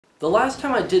The last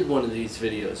time I did one of these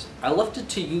videos, I left it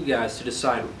to you guys to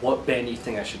decide what band you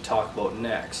think I should talk about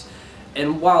next.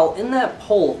 And while in that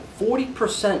poll,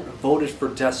 40% voted for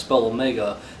Decibel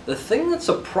Omega, the thing that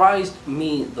surprised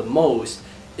me the most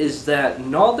is that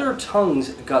Gnaw Their Tongues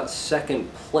got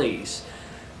second place.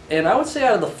 And I would say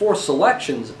out of the 4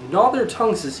 selections, Gnaw Their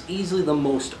Tongues is easily the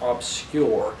most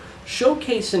obscure,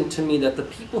 showcasing to me that the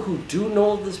people who do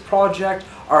know of this project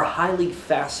are highly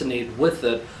fascinated with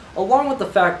it, along with the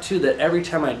fact too that every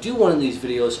time I do one of these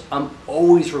videos, I'm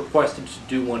always requested to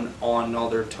do one on Gnaw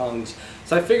Their Tongues.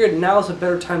 So I figured now is a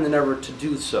better time than ever to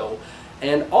do so.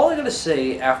 And all I gotta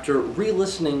say after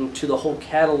re-listening to the whole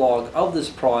catalog of this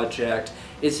project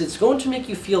is it's going to make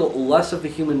you feel less of a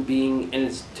human being, and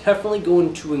it's definitely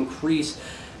going to increase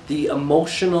the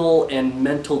emotional and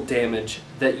mental damage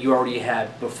that you already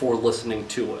had before listening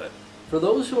to it. For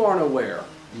those who aren't aware,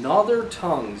 Gnaw Their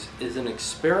Tongues is an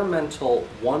experimental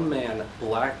one-man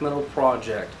black metal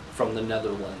project from the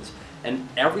Netherlands, and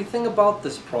everything about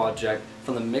this project,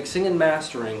 from the mixing and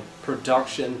mastering,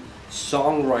 production,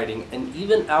 songwriting, and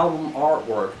even album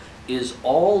artwork, is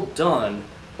all done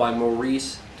by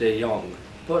Maurice de Jong.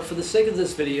 But for the sake of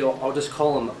this video, I'll just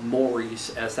call him Maurice,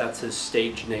 as that's his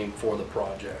stage name for the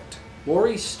project.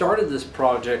 Maurice started this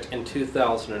project in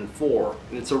 2004,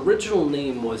 and its original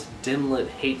name was Dimlit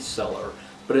Hate Cellar,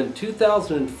 but in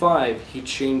 2005 he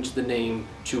changed the name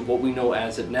to what we know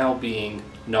as it now being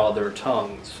Gnaw Their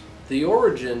Tongues. The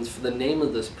origins for the name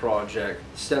of this project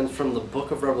stems from the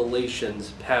Book of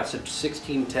Revelations, passage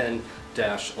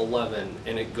 1610-11,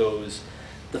 and it goes,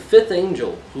 "The fifth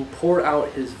angel who poured out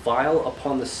his vial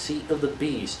upon the seat of the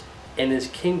beast, and his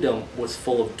kingdom was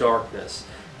full of darkness,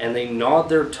 and they gnawed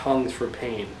their tongues for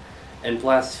pain, and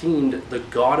blasphemed the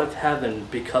God of heaven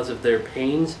because of their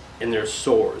pains and their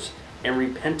sores, and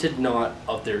repented not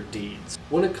of their deeds."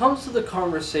 When it comes to the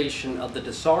conversation of the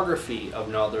discography of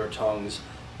Gnaw Their Tongues,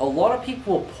 a lot of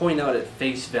people will point out at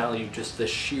face value just the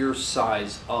sheer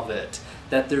size of it,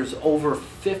 that there's over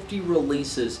 50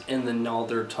 releases in the Gnaw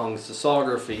Their Tongues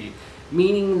discography,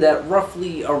 meaning that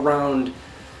roughly around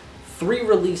 3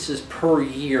 releases per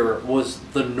year was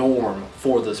the norm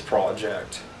for this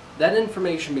project. That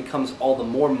information becomes all the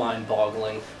more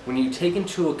mind-boggling when you take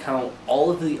into account all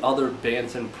of the other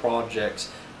bands and projects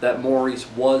that Maurice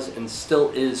was and still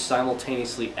is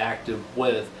simultaneously active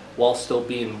with while still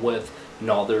being with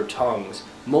Gnaw Their Tongues,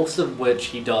 most of which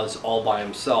he does all by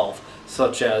himself,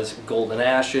 such as Golden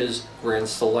Ashes, Grand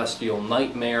Celestial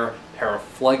Nightmare,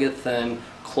 Paraphlegethon,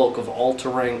 Cloak of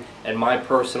Altering, and my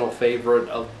personal favorite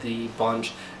of the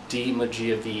bunch, De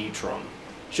Magia Vietrum.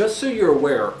 Just so you're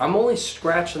aware, I'm only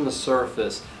scratching the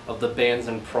surface of the bands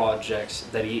and projects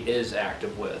that he is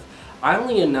active with. I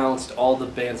only announced all the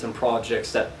bands and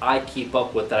projects that I keep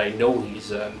up with that I know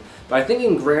he's in, but I think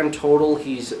in grand total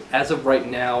he's, as of right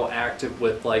now, active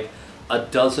with like a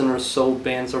dozen or so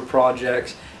bands or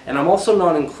projects, and I'm also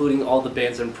not including all the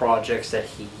bands and projects that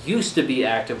he used to be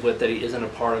active with that he isn't a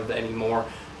part of anymore,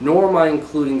 nor am I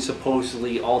including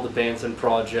supposedly all the bands and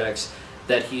projects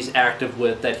that he's active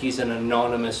with that he's an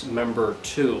anonymous member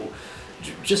to.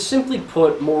 Just simply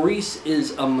put, Maurice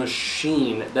is a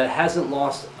machine that hasn't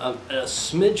lost a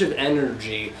smidge of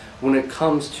energy when it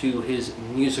comes to his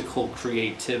musical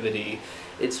creativity.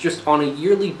 It's just on a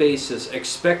yearly basis,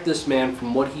 expect this man,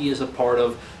 from what he is a part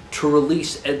of, to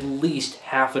release at least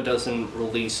half a dozen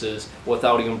releases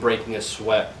without even breaking a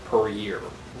sweat per year.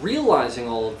 Realizing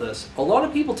all of this, a lot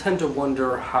of people tend to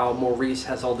wonder how Maurice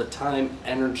has all the time,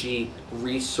 energy,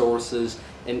 resources,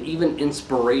 and even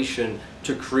inspiration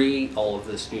to create all of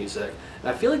this music.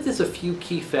 And I feel like there's a few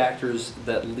key factors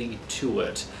that lead to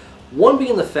it. One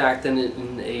being the fact that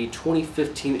in a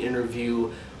 2015 interview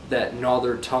that Gnaw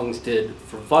Their Tongues did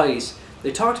for Vice,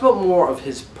 they talked about more of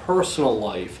his personal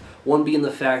life. One being the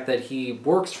fact that he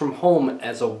works from home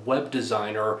as a web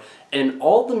designer, and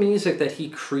all the music that he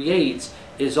creates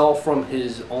is all from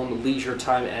his own leisure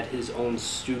time at his own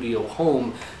studio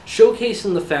home,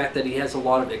 showcasing the fact that he has a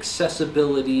lot of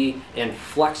accessibility and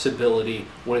flexibility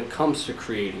when it comes to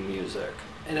creating music.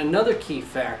 And another key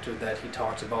factor that he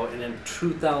talked about in a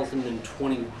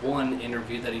 2021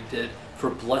 interview that he did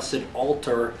for Blessed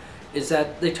Altar is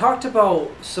that they talked about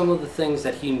some of the things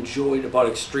that he enjoyed about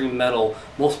extreme metal,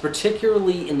 most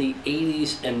particularly in the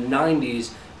 80s and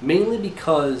 90s, mainly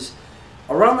because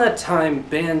around that time,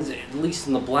 bands, at least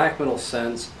in the black metal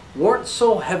sense, weren't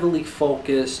so heavily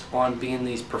focused on being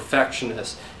these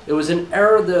perfectionists. It was an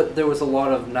era that there was a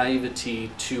lot of naivety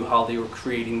to how they were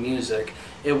creating music.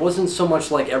 It wasn't so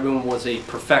much like everyone was a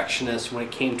perfectionist when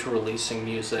it came to releasing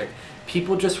music.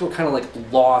 people just were kind of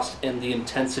like lost in the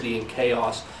intensity and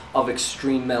chaos of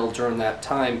extreme metal during that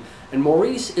time. And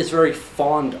Maurice is very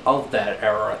fond of that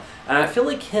era. And I feel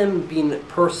like him being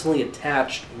personally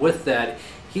attached with that,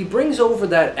 he brings over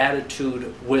that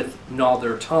attitude with Gnaw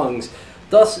Their Tongues.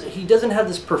 Thus, he doesn't have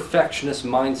this perfectionist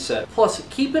mindset. Plus,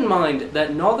 keep in mind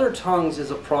that Gnaw Their Tongues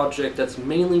is a project that's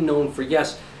mainly known for,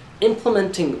 yes,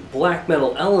 implementing black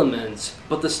metal elements,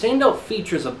 but the standout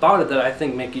features about it that I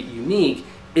think make it unique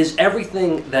is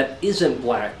everything that isn't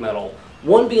black metal.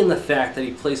 One being the fact that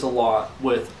he plays a lot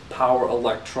with power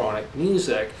electronic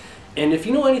music. And if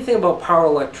you know anything about power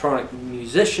electronic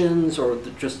musicians or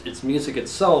just its music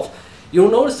itself, you'll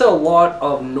notice that a lot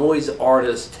of noise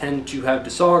artists tend to have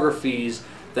discographies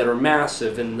that are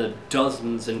massive, in the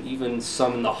dozens and even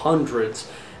some in the hundreds.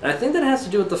 And I think that has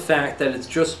to do with the fact that it's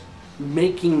just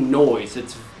making noise.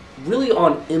 It's really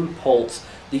on impulse,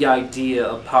 the idea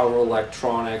of power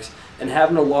electronics, and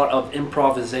having a lot of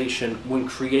improvisation when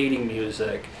creating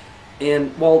music.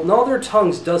 And while Gnaw Their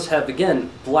Tongues does have,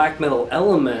 again, black metal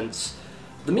elements,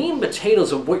 the meat and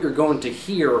potatoes of what you're going to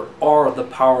hear are the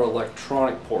power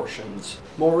electronic portions.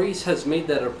 Maurice has made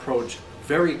that approach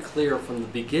very clear from the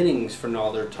beginnings for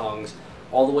Gnaw Their Tongues,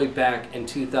 all the way back in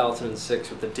 2006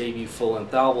 with the debut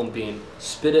full-length album being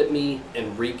Spit at Me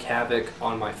and Wreak Havoc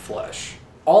on My Flesh.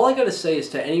 All I gotta say is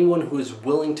to anyone who is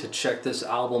willing to check this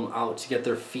album out to get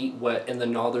their feet wet in the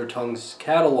Gnaw Their Tongues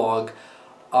catalog,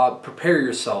 prepare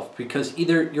yourself, because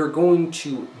either you're going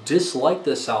to dislike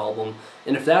this album,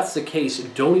 and if that's the case,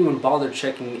 don't even bother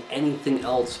checking anything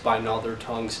else by Gnaw Their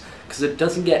Tongues, because it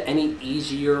doesn't get any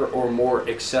easier or more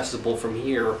accessible from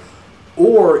here.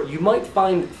 Or you might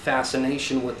find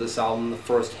fascination with this album in the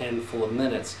first handful of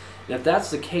minutes. And if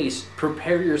that's the case,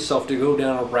 prepare yourself to go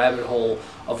down a rabbit hole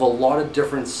of a lot of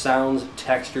different sounds,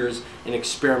 textures, and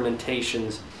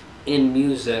experimentations in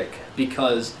music,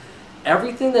 because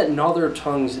everything that Gnaw Their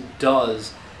Tongues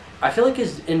does, I feel like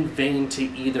is in vain to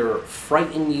either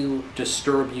frighten you,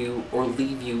 disturb you, or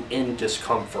leave you in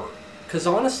discomfort. Because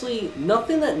honestly,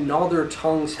 nothing that Gnaw Their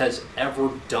Tongues has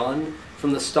ever done,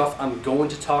 from the stuff I'm going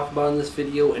to talk about in this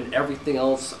video and everything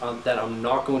else that I'm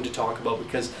not going to talk about,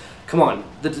 because, come on,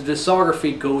 the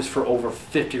discography goes for over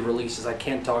 50 releases. I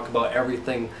can't talk about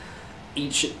everything,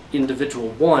 each individual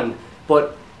one,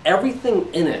 but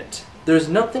everything in it, there's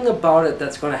nothing about it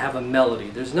that's going to have a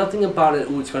melody. There's nothing about it,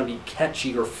 ooh, it's going to be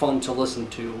catchy or fun to listen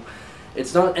to.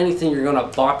 It's not anything you're going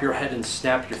to bop your head and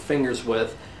snap your fingers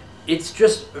with. It's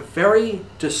just very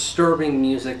disturbing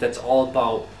music that's all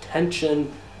about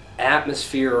tension,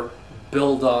 atmosphere,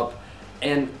 build up.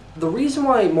 And the reason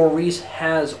why Maurice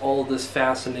has all this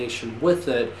fascination with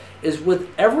it is with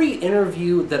every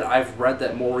interview that I've read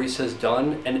that Maurice has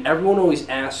done, and everyone always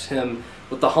asks him,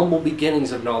 with the humble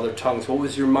beginnings of Gnaw Their Tongues, what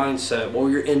was your mindset, what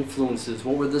were your influences,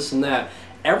 what were this and that.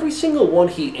 Every single one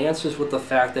he answers with the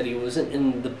fact that he wasn't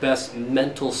in the best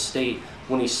mental state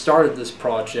when he started this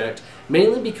project,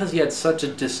 mainly because he had such a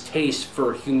distaste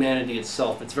for humanity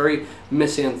itself. It's very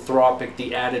misanthropic,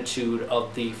 the attitude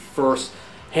of the first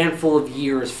handful of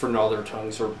years for Gnaw Their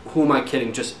Tongues, or who am I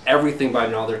kidding, just everything by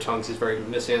Gnaw Their Tongues is very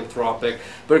misanthropic,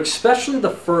 but especially the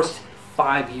first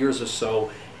 5 years or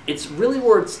so, it's really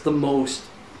where it's the most,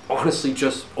 honestly,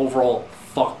 just overall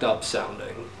fucked up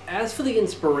sounding. As for the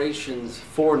inspirations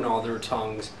for Gnaw Their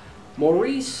Tongues,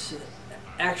 Maurice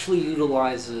actually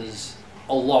utilizes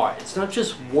a lot. It's not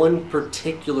just one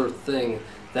particular thing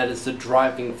that is the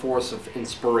driving force of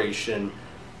inspiration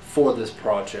for this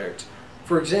project.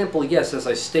 For example, yes, as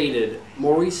I stated,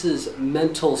 Maurice's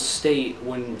mental state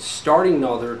when starting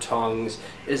Gnaw Their Tongues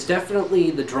is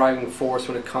definitely the driving force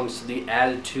when it comes to the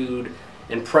attitude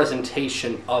and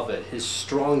presentation of it. His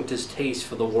strong distaste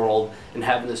for the world and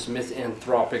having this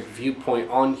misanthropic viewpoint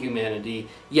on humanity,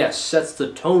 yes, sets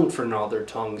the tone for Gnaw Their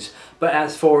Tongues. But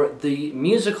as for the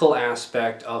musical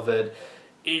aspect of it,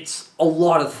 it's a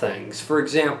lot of things. For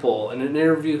example, in an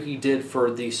interview he did for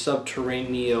the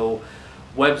Subterraneo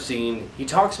webzine, he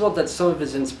talks about that some of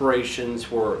his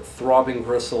inspirations were Throbbing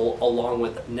Gristle along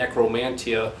with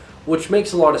Necromantia, which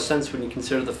makes a lot of sense when you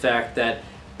consider the fact that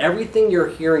everything you're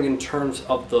hearing in terms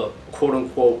of the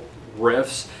quote-unquote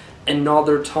riffs and Gnaw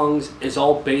Their Tongues is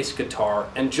all bass guitar,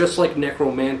 and just like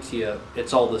Necromantia,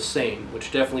 it's all the same,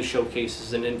 which definitely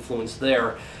showcases an influence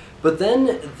there. But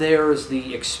then there's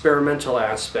the experimental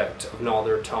aspect of Gnaw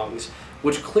Their Tongues,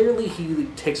 which clearly he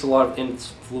takes a lot of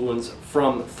influence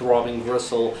from Throbbing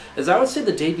Gristle, as I would say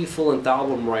the debut full-length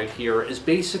album right here is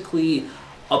basically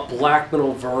a black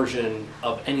metal version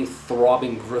of any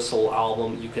Throbbing Gristle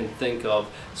album you can think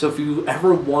of. So if you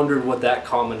ever wondered what that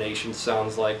combination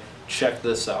sounds like, check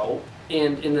this out.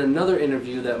 And in another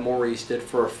interview that Maurice did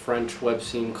for a French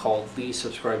webzine called Please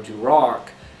Subscribe to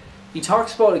Rock, he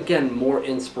talks about, again, more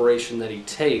inspiration that he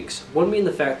takes. One being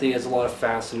the fact that he has a lot of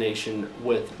fascination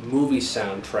with movie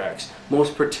soundtracks,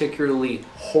 most particularly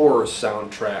horror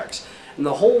soundtracks. And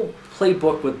the whole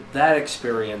playbook with that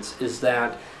experience is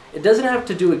that it doesn't have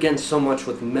to do, again, so much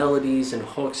with melodies and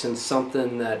hooks and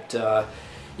something that,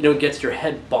 gets your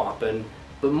head bopping,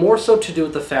 but more so to do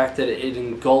with the fact that it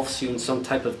engulfs you in some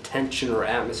type of tension or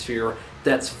atmosphere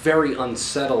that's very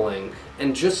unsettling.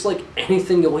 And just like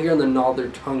anything you'll hear in the Gnaw Their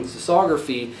Tongues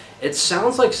discography, it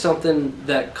sounds like something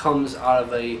that comes out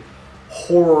of a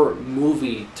horror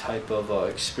movie type of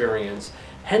experience.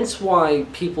 Hence why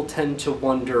people tend to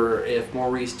wonder if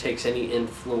Maurice takes any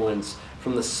influence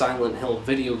from the Silent Hill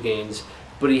video games,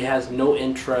 but he has no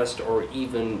interest or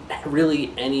even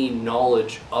really any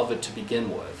knowledge of it to begin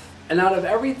with. And out of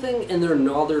everything in their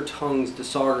Gnaw Their Tongues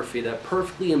discography that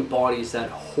perfectly embodies that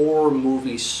horror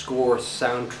movie score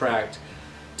soundtrack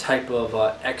type of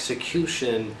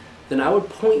execution, then I would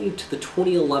point you to the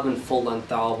 2011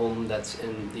 full-length album that's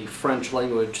in the French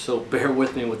language, so bear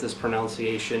with me with this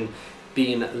pronunciation,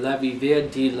 being La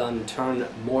Rivière de Lanterne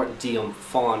Morte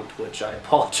d'Enfant, which I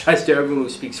apologize to everyone who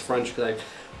speaks French because I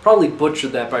probably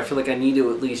butchered that, but I feel like I need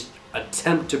to at least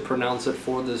attempt to pronounce it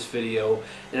for this video,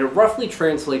 and it roughly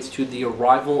translates to the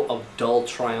arrival of dull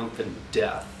triumphant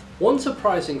death. One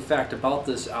surprising fact about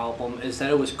this album is that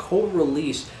it was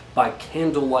co-released by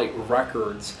Candlelight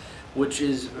Records, which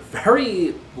is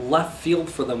very left field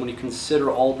for them when you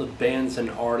consider all the bands and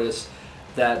artists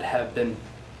that have been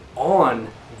on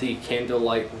the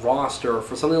Candlelight roster.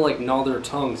 For something like Gnaw Their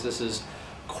Tongues, this is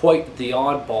quite the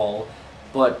oddball.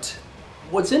 But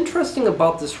what's interesting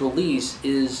about this release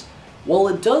is, while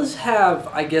it does have,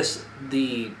 I guess,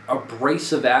 the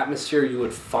abrasive atmosphere you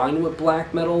would find with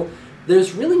black metal,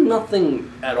 there's really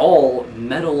nothing at all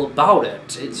metal about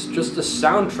it. It's just a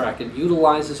soundtrack. It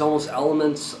utilizes almost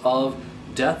elements of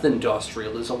death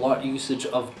industrial. There's a lot of usage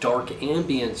of dark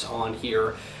ambience on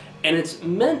here, and it's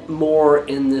meant more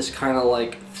in this kind of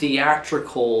like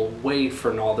theatrical way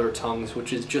for Gnaw Their Tongues,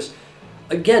 which is just,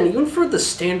 again, even for the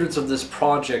standards of this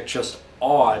project, just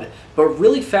odd, but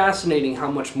really fascinating how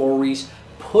much Maurice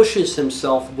pushes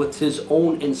himself with his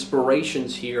own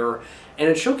inspirations here. And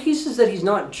it showcases that he's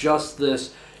not just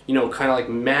this, kind of like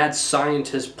mad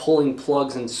scientist pulling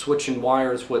plugs and switching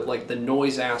wires with like the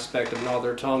noise aspect of Gnaw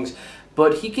Their Tongues,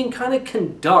 but he can kind of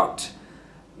conduct,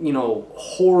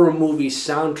 horror movie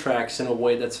soundtracks in a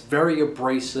way that's very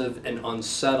abrasive and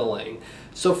unsettling.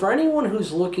 So for anyone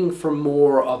who's looking for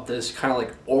more of this kind of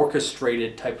like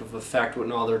orchestrated type of effect with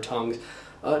Gnaw Their Tongues,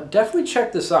 definitely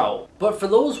check this out. But for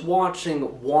those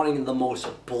watching wanting the most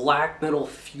black metal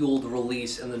fueled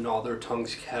release in the Gnaw Their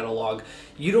Tongues catalog,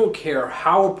 you don't care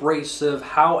how abrasive,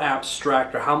 how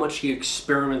abstract, or how much he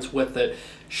experiments with it,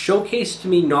 showcase to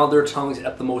me Gnaw Their Tongues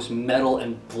at the most metal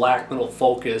and black metal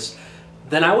focus,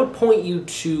 then I would point you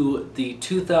to the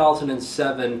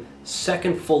 2007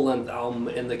 second full-length album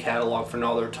in the catalog for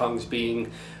Gnaw Their Tongues, being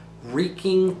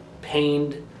Reeking,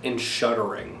 Pained, and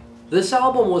Shuddering. This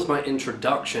album was my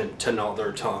introduction to Gnaw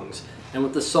Their Tongues, and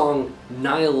with the song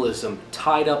Nihilism,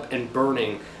 Tied Up and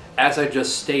Burning, as I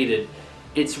just stated,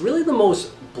 it's really the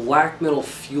most black metal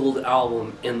fueled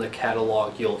album in the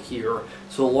catalog you'll hear.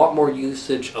 So a lot more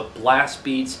usage of blast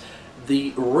beats.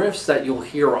 The riffs that you'll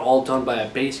hear are all done by a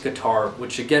bass guitar,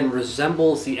 which again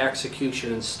resembles the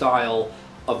execution and style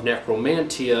of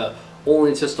Necromantia,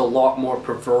 only it's just a lot more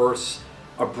perverse,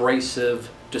 abrasive,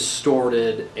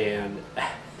 distorted, and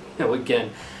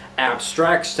again,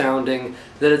 abstract sounding,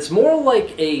 that it's more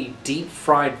like a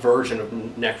deep-fried version of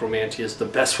Necromantia is the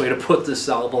best way to put this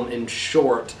album in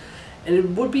short. And it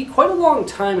would be quite a long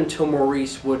time until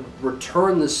Maurice would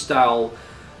return this style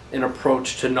and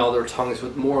approach to Gnaw Their Tongues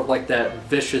with more of like that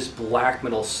vicious black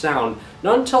metal sound.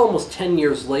 Not until almost 10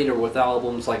 years later with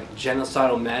albums like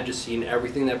Genocidal Majesty and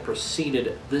everything that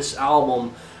preceded this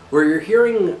album, where you're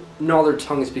hearing Gnaw Their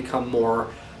Tongues become more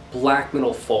black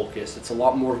metal focused. It's a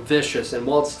lot more vicious, and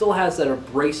while it still has that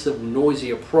abrasive,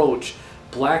 noisy approach,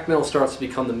 black metal starts to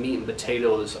become the meat and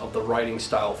potatoes of the writing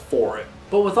style for it.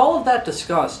 But with all of that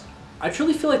discussed, I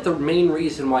truly feel like the main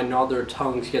reason why Gnaw Their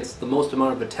Tongues gets the most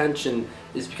amount of attention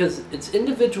is because it's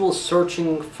individuals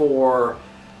searching for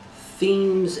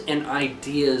themes and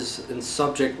ideas and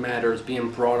subject matters being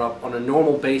brought up on a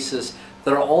normal basis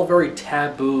that are all very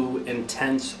taboo,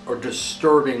 intense, or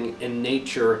disturbing in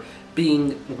nature,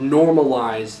 being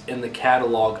normalized in the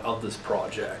catalog of this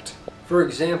project. For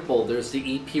example, there's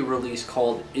the EP release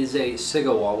called Ise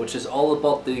Sigawa, which is all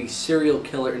about the serial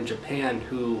killer in Japan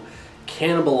who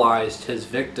cannibalized his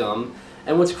victim,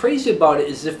 And what's crazy about it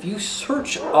is if you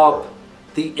search up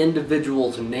the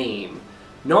individual's name,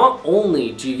 not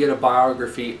only do you get a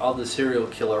biography of the serial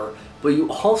killer, but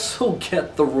you also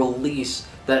get the release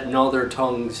that Gnaw Their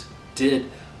Tongues did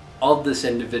of this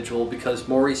individual, because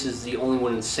Maurice is the only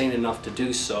one insane enough to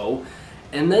do so.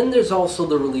 And then there's also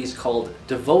the release called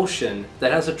Devotion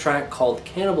that has a track called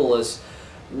Cannibalist,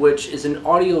 which is an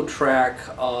audio track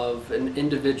of an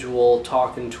individual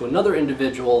talking to another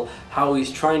individual, how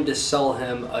he's trying to sell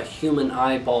him a human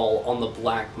eyeball on the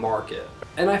black market.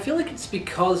 And I feel like it's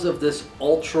because of this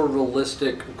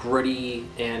ultra-realistic, gritty,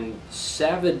 and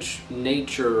savage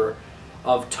nature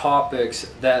of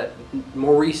topics that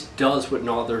Maurice does with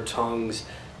Gnaw Their Tongues,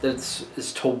 that's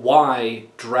as to why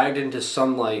Dragged Into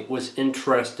Sunlight was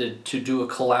interested to do a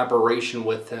collaboration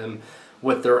with him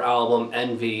with their album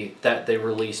Envy that they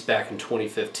released back in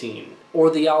 2015.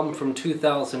 Or the album from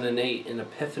 2008, An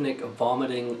Epiphanic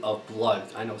Vomiting of Blood.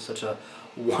 I know, such a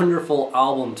wonderful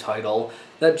album title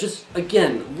that just,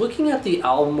 again, looking at the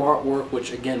album artwork,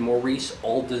 which again Maurice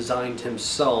all designed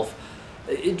himself,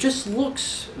 it just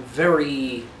looks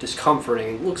very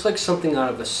discomforting. It looks like something out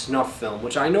of a snuff film,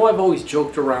 which I know I've always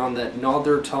joked around that Gnaw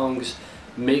Their Tongues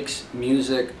makes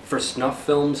music for snuff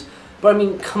films, but I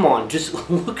mean, come on, just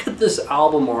look at this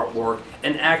album artwork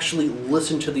and actually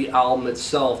listen to the album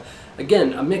itself.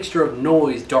 Again, a mixture of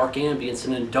noise, dark ambience,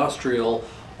 and industrial,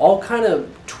 all kind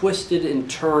of twisted and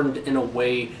turned in a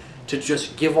way to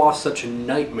just give off such a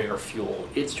nightmare fuel.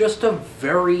 It's just a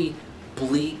very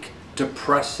bleak,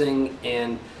 depressing,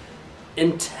 and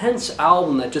intense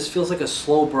album that just feels like a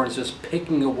slow burn. It's just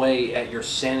picking away at your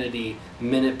sanity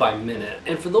minute by minute.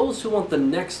 And for those who want the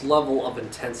next level of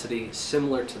intensity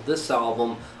similar to this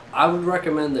album, I would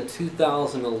recommend the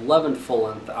 2011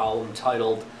 full-length album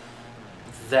titled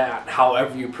That,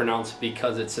 however you pronounce it,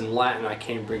 because it's in Latin. I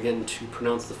can't begin to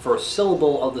pronounce the first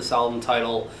syllable of this album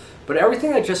title. But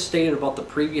everything I just stated about the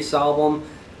previous album,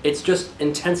 it's just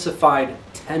intensified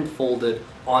tenfolded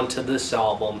onto this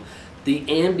album. The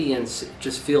ambience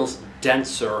just feels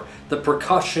denser. The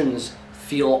percussions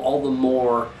feel all the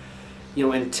more,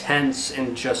 intense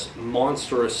and just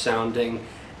monstrous sounding.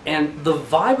 And the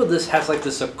vibe of this has like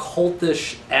this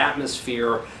occultish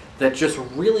atmosphere that just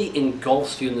really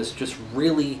engulfs you in this just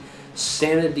really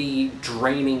sanity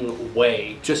draining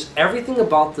way. Just everything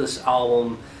about this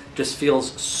album just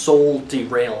feels soul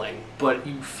derailing, but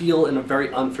you feel in a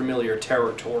very unfamiliar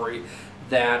territory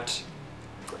that,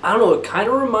 I don't know, it kind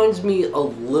of reminds me a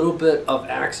little bit of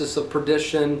Axis of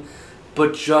Perdition,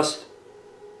 but just,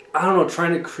 I don't know,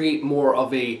 trying to create more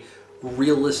of a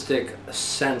realistic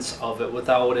sense of it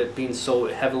without it being so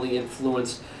heavily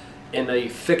influenced in a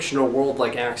fictional world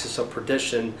like Axis of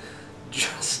Perdition.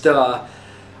 Just,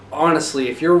 honestly,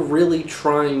 if you're really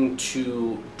trying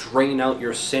to drain out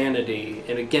your sanity,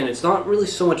 and again, it's not really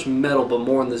so much metal, but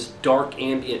more in this dark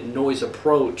ambient noise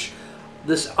approach,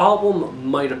 this album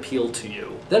might appeal to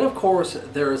you. Then, of course,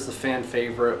 there is the fan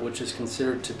favorite, which is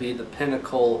considered to be the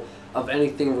pinnacle of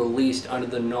anything released under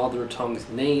the Gnaw Their Tongues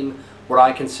name, what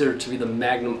I consider to be the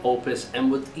magnum opus,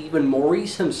 and what even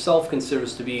Maurice himself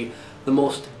considers to be the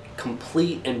most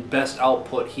complete and best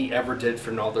output he ever did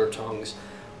for Gnaw Their Tongues,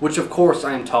 which of course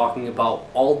I am talking about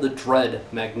All the Dread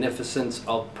Magnificence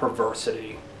of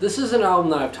Perversity. This is an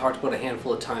album that I've talked about a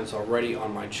handful of times already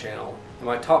on my channel, in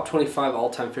my top 25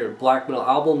 all-time favorite black metal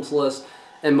albums list,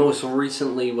 and most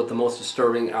recently with the most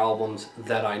disturbing albums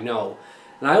that I know.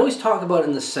 And I always talk about it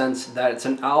in the sense that it's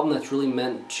an album that's really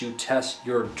meant to test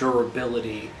your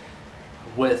durability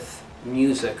with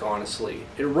music, honestly.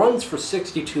 It runs for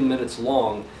 62 minutes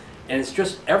long, and it's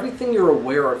just everything you're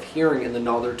aware of hearing in the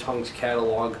Gnaw Their Tongues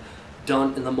catalog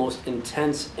done in the most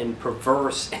intense and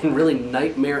perverse and really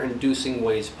nightmare-inducing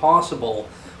ways possible,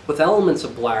 with elements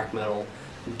of black metal,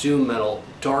 doom metal,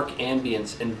 dark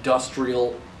ambience,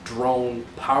 industrial, drone,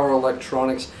 power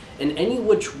electronics, in any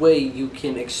which way you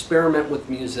can experiment with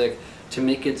music to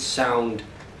make it sound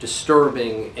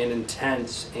disturbing and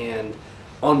intense and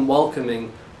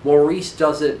unwelcoming. Maurice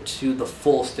does it to the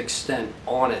fullest extent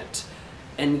on it.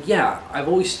 And yeah, I've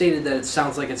always stated that it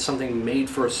sounds like it's something made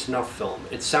for a snuff film.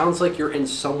 It sounds like you're in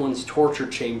someone's torture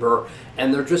chamber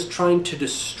and they're just trying to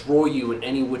destroy you in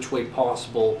any which way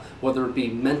possible, whether it be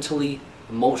mentally,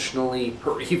 emotionally,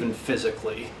 or even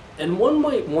physically. And one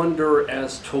might wonder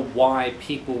as to why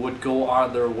people would go out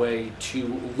of their way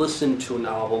to listen to an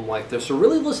album like this, or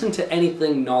really listen to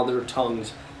anything Gnaw Their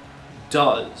Tongues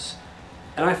does.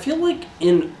 And I feel like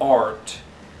in art,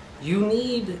 you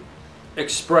need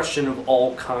expression of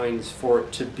all kinds for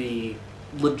it to be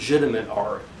legitimate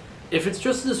art. If it's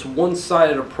just this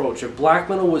one-sided approach, if black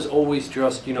metal was always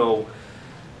just, I don't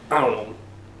know,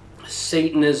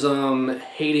 Satanism,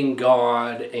 hating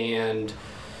God, and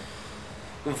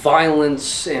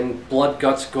violence and blood,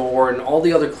 guts, gore, and all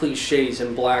the other cliches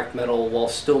in black metal, while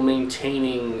still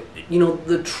maintaining, you know,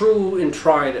 the true and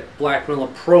tried black metal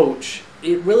approach,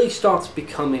 it really starts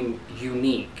becoming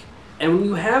unique. And when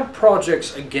you have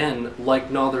projects, again, like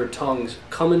Gnaw Their Tongues,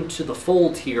 come into the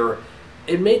fold here,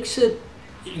 it makes it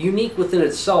unique within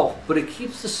itself, but it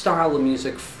keeps the style of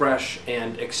music fresh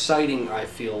and exciting, I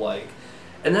feel like.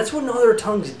 And that's what Gnaw Their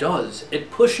Tongues does.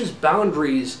 It pushes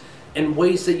boundaries in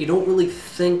ways that you don't really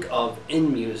think of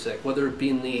in music, whether it be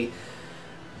in the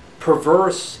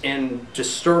perverse and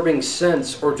disturbing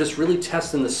sense, or just really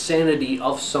testing the sanity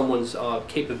of someone's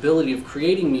capability of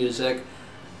creating music.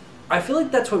 I feel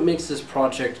like that's what makes this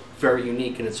project very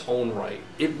unique in its own right.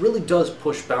 It really does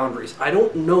push boundaries. I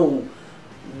don't know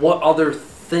what other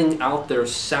thing out there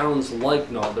sounds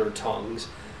like Gnaw Their Tongues,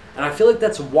 and I feel like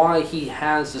that's why he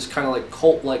has this kind of like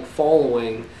cult-like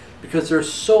following, because they're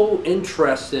so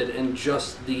interested in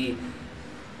just the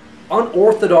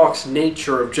unorthodox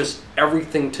nature of just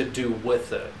everything to do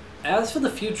with it. As for the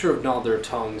future of Gnaw Their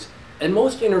Tongues, in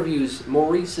most interviews,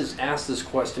 Maurice has asked this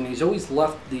question. He's always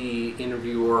left the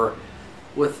interviewer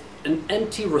with an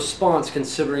empty response,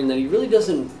 considering that he really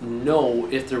doesn't know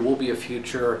if there will be a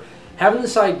future, having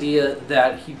this idea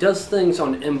that he does things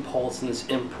on impulse in this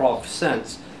improv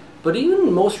sense. But even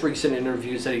in most recent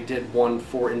interviews that he did, one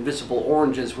for Invisible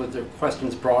Oranges with the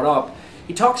questions brought up,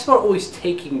 he talks about always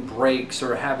taking breaks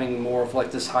or having more of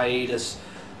like this hiatus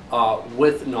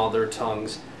with Gnaw Their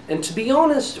Tongues. And to be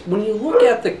honest, when you look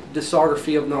at the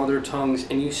discography of Gnaw Their Tongues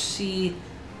and you see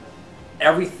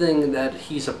everything that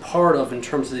he's a part of in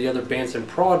terms of the other bands and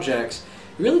projects,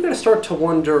 you're really going to start to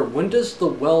wonder, when does the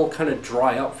well kind of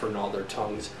dry up for Gnaw Their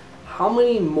Tongues? How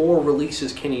many more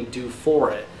releases can he do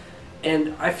for it?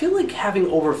 And I feel like having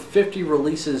over 50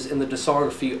 releases in the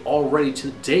discography already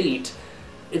to date,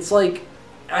 it's like,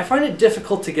 I find it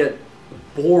difficult to get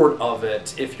bored of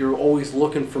it if you're always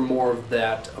looking for more of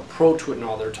that approach with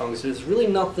Gnaw Their Tongues. There's really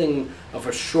nothing of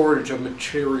a shortage of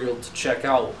material to check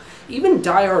out. Even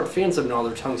diehard fans of Gnaw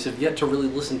Their Tongues have yet to really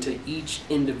listen to each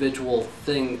individual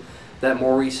thing that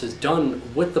Maurice has done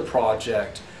with the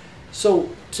project. So,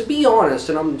 to be honest,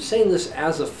 and I'm saying this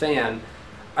as a fan,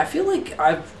 I feel like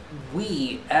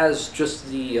we, as just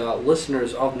the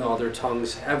listeners of Gnaw Their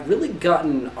Tongues, have really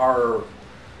gotten our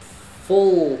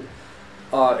full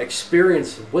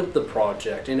experience with the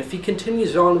project. And if he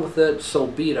continues on with it, so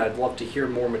be it. I'd love to hear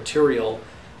more material.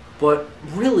 But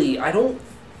really, I don't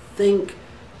think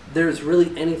there's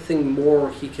really anything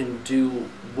more he can do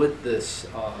with this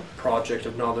project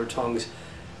of Gnaw Their Tongues.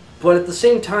 But at the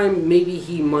same time, maybe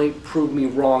he might prove me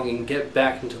wrong and get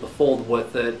back into the fold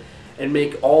with it and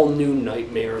make all new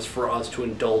nightmares for us to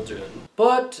indulge in.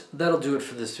 But that'll do it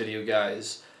for this video,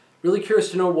 guys. Really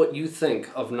curious to know what you think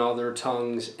of Gnaw Their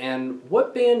Tongues and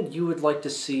what band you would like to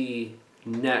see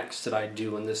next that I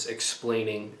do in this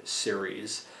explaining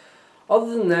series.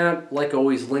 Other than that, like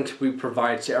always, links we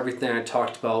provide to everything I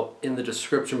talked about in the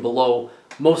description below,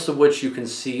 most of which you can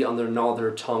see on the Gnaw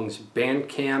Their Tongues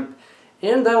Bandcamp.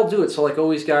 And that'll do it. So like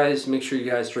always, guys, make sure you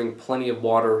guys drink plenty of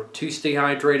water to stay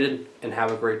hydrated, and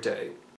have a great day.